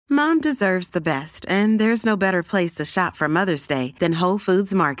Mom deserves the best, and there's no better place to shop for Mother's Day than Whole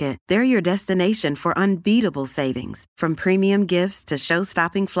Foods Market. They're your destination for unbeatable savings, from premium gifts to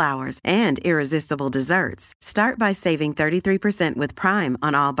show-stopping flowers and irresistible desserts. Start by saving 33% with Prime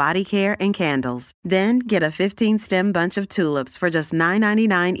on all body care and candles. Then get a 15-stem bunch of tulips for just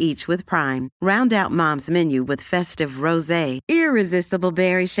 $9.99 each with Prime. Round out Mom's menu with festive rosé, irresistible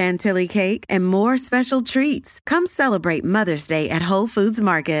berry chantilly cake, and more special treats. Come celebrate Mother's Day at Whole Foods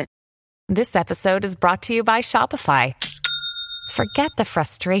Market. This episode is brought to you by Shopify. Forget the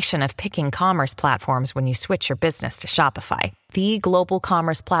frustration of picking commerce platforms when you switch your business to Shopify, the global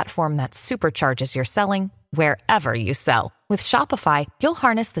commerce platform that supercharges your selling wherever you sell. With Shopify, you'll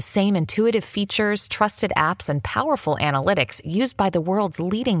harness the same intuitive features, trusted apps, and powerful analytics used by the world's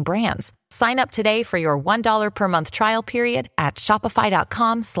leading brands. Sign up today for your $1 per month trial period at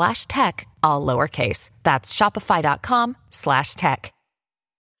shopify.com/tech, all lowercase. That's shopify.com/tech.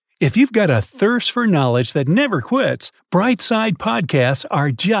 If you've got a thirst for knowledge that never quits, Brightside Podcasts are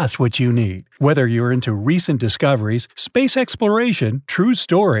just what you need. Whether you're into recent discoveries, space exploration, true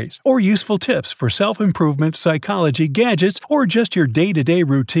stories, or useful tips for self-improvement, psychology, gadgets, or just your day-to-day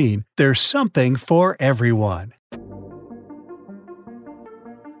routine, there's something for everyone.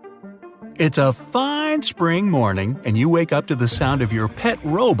 It's a fine spring morning, and you wake up to the sound of your pet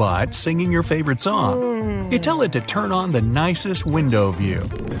robot singing your favorite song. You tell it to turn on the nicest window view.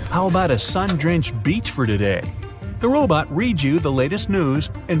 How about a sun-drenched beach for today? The robot reads you the latest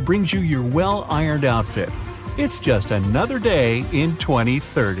news and brings you your well-ironed outfit. It's just another day in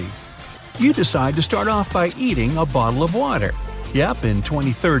 2030. You decide to start off by eating a bottle of water. Yep, in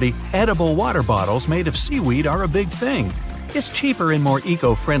 2030, edible water bottles made of seaweed are a big thing. It's cheaper and more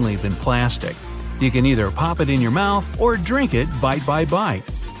eco-friendly than plastic. You can either pop it in your mouth or drink it bite by bite.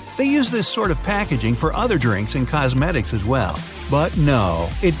 They use this sort of packaging for other drinks and cosmetics as well. But no,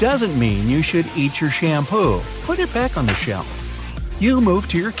 it doesn't mean you should eat your shampoo. Put it back on the shelf. You move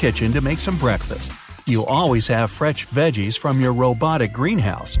to your kitchen to make some breakfast. You always have fresh veggies from your robotic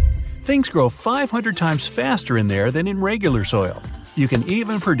greenhouse. Things grow 500 times faster in there than in regular soil. You can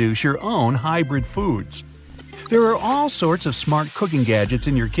even produce your own hybrid foods. There are all sorts of smart cooking gadgets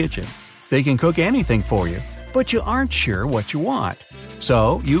in your kitchen. They can cook anything for you, but you aren't sure what you want.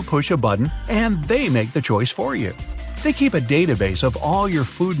 So you push a button and they make the choice for you. They keep a database of all your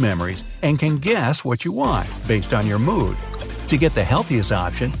food memories and can guess what you want based on your mood. To get the healthiest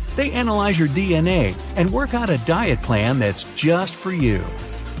option, they analyze your DNA and work out a diet plan that's just for you.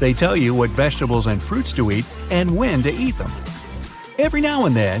 They tell you what vegetables and fruits to eat and when to eat them. Every now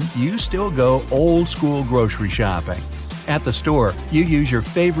and then, you still go old-school grocery shopping. At the store, you use your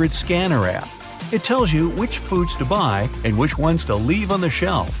favorite scanner app. It tells you which foods to buy and which ones to leave on the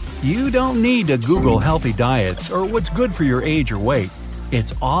shelf. You don't need to Google healthy diets or what's good for your age or weight.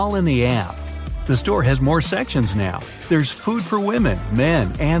 It's all in the app. The store has more sections now. There's food for women,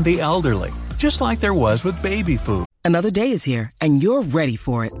 men, and the elderly, just like there was with baby food. Another day is here, and you're ready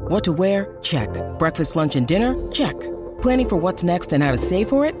for it. What to wear? Check. Breakfast, lunch, and dinner? Check. Planning for what's next and how to save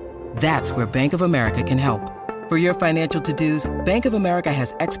for it? That's where Bank of America can help. For your financial to-dos, Bank of America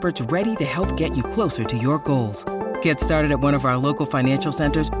has experts ready to help get you closer to your goals. Get started at one of our local financial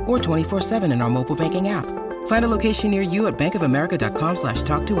centers or 24/7 in our mobile banking app. Find a location near you at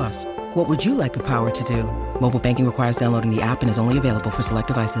bankofamerica.com/talktous. What would you like the power to do? Mobile banking requires downloading the app and is only available for select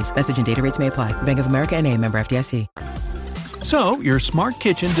devices. Message and data rates may apply. Bank of America N.A., member FDIC. So, your smart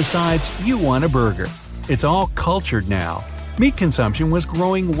kitchen decides you want a burger. It's all cultured now. Meat consumption was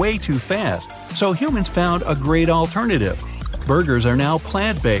growing way too fast, so humans found a great alternative. Burgers are now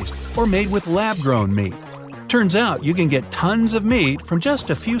plant-based or made with lab-grown meat. Turns out you can get tons of meat from just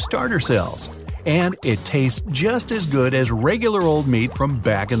a few starter cells. And it tastes just as good as regular old meat from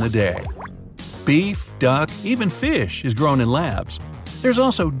back in the day. Beef, duck, even fish is grown in labs. There's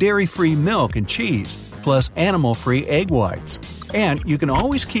also dairy-free milk and cheese, plus animal-free egg whites. And you can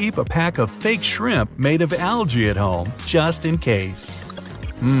always keep a pack of fake shrimp made of algae at home, just in case.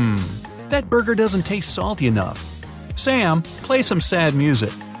 That burger doesn't taste salty enough. Sam, play some sad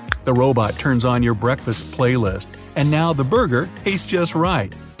music. The robot turns on your breakfast playlist, and now the burger tastes just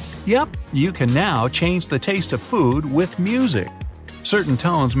right. Yep, you can now change the taste of food with music. Certain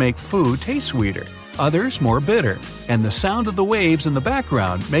tones make food taste sweeter, others more bitter, and the sound of the waves in the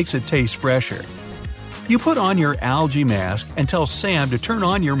background makes it taste fresher. You put on your algae mask and tell Sam to turn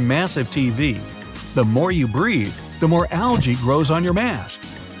on your massive TV. The more you breathe, the more algae grows on your mask.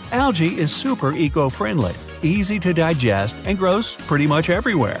 Algae is super eco-friendly, easy to digest, and grows pretty much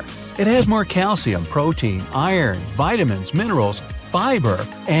everywhere. It has more calcium, protein, iron, vitamins, minerals, fiber,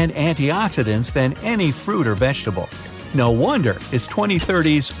 and antioxidants than any fruit or vegetable. No wonder it's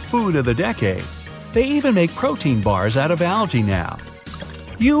 2030's Food of the Decade. They even make protein bars out of algae now.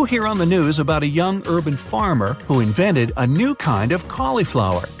 You hear on the news about a young urban farmer who invented a new kind of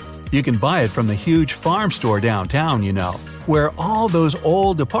cauliflower. You can buy it from the huge farm store downtown, where all those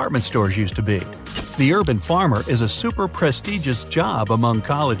old department stores used to be. The urban farmer is a super prestigious job among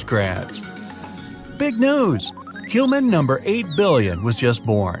college grads. Big news! Human number 8 billion was just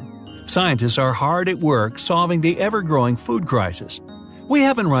born. Scientists are hard at work solving the ever-growing food crisis. We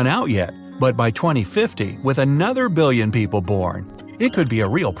haven't run out yet, but by 2050, with another billion people born, it could be a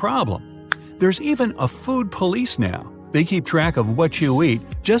real problem. There's even a food police now. They keep track of what you eat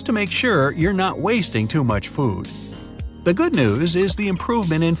just to make sure you're not wasting too much food. The good news is the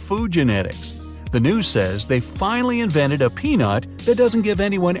improvement in food genetics. The news says they finally invented a peanut that doesn't give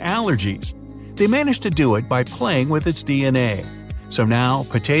anyone allergies. They managed to do it by playing with its DNA. So now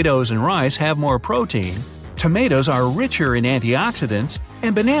potatoes and rice have more protein, tomatoes are richer in antioxidants,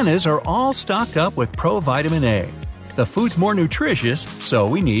 and bananas are all stocked up with provitamin A. The food's more nutritious, so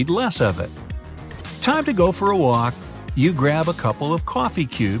we need less of it. Time to go for a walk. You grab a couple of coffee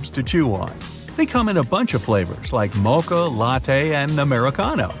cubes to chew on. They come in a bunch of flavors like mocha, latte, and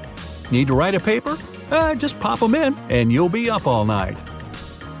Americano. Need to write a paper? Just pop them in and you'll be up all night.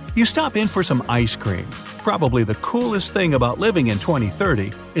 You stop in for some ice cream. Probably the coolest thing about living in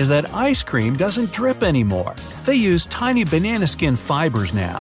 2030 is that ice cream doesn't drip anymore. They use tiny banana skin fibers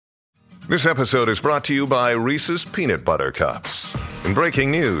now. This episode is brought to you by Reese's Peanut Butter Cups. In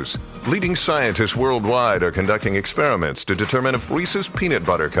breaking news, leading scientists worldwide are conducting experiments to determine if Reese's Peanut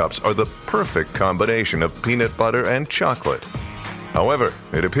Butter Cups are the perfect combination of peanut butter and chocolate. However,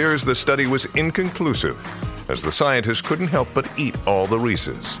 it appears the study was inconclusive, as the scientists couldn't help but eat all the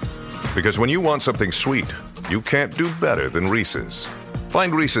Reese's. Because when you want something sweet, you can't do better than Reese's.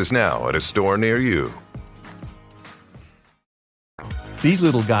 Find Reese's now at a store near you. These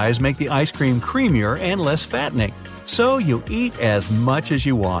little guys make the ice cream creamier and less fattening, so you eat as much as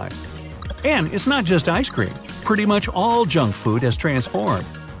you want. And it's not just ice cream. Pretty much all junk food has transformed.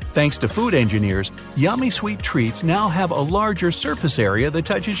 Thanks to food engineers, yummy sweet treats now have a larger surface area that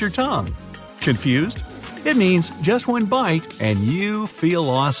touches your tongue. Confused? It means just one bite and you feel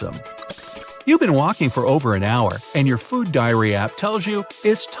awesome. You've been walking for over an hour and your food diary app tells you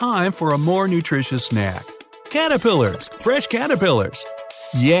it's time for a more nutritious snack. Caterpillars! Fresh caterpillars!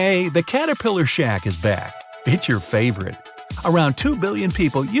 Yay, the Caterpillar Shack is back. It's your favorite. Around 2 billion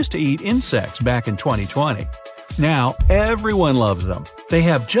people used to eat insects back in 2020. Now, everyone loves them. They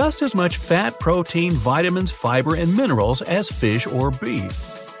have just as much fat, protein, vitamins, fiber, and minerals as fish or beef.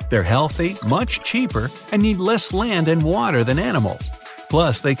 They're healthy, much cheaper, and need less land and water than animals.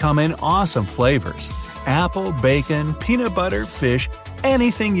 Plus, they come in awesome flavors. Apple, bacon, peanut butter, fish,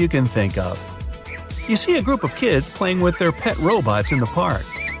 anything you can think of. You see a group of kids playing with their pet robots in the park.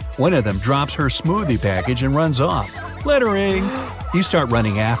 One of them drops her smoothie package and runs off. Littering! You start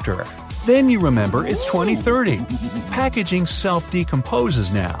running after her. Then you remember it's 2030. Packaging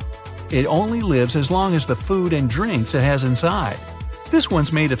self-decomposes now. It only lives as long as the food and drinks it has inside. This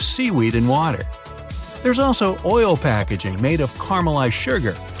one's made of seaweed and water. There's also oil packaging made of caramelized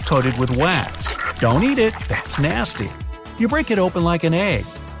sugar, coated with wax. Don't eat it, that's nasty. You break it open like an egg.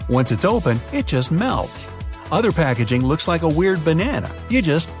 Once it's open, it just melts. Other packaging looks like a weird banana. You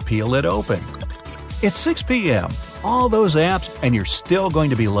just peel it open. It's 6 p.m. All those apps and you're still going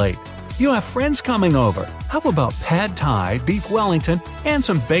to be late. You have friends coming over. How about pad thai, beef Wellington, and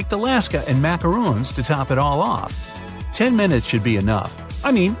some baked Alaska and macaroons to top it all off? 10 minutes should be enough.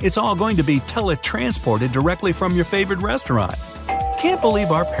 I mean, it's all going to be teletransported directly from your favorite restaurant. Can't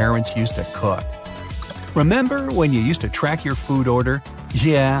believe our parents used to cook. Remember when you used to track your food order?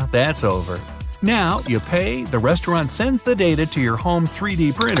 Yeah, that's over. Now you pay, the restaurant sends the data to your home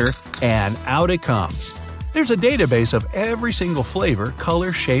 3D printer, and out it comes. There's a database of every single flavor,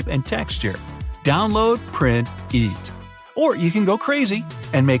 color, shape, and texture. Download, print, eat. Or you can go crazy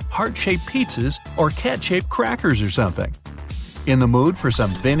and make heart-shaped pizzas or cat-shaped crackers or something. In the mood for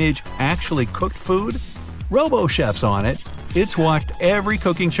some vintage, actually cooked food? RoboChef's on it. It's watched every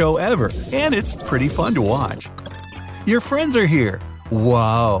cooking show ever, and it's pretty fun to watch. Your friends are here.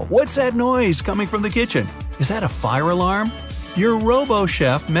 Wow, what's that noise coming from the kitchen? Is that a fire alarm? Your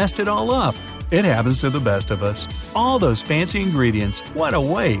RoboChef messed it all up. It happens to the best of us. All those fancy ingredients, what a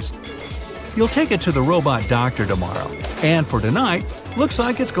waste. You'll take it to the robot doctor tomorrow. And for tonight, looks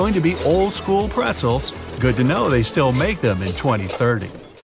like it's going to be old school pretzels. Good to know they still make them in 2030.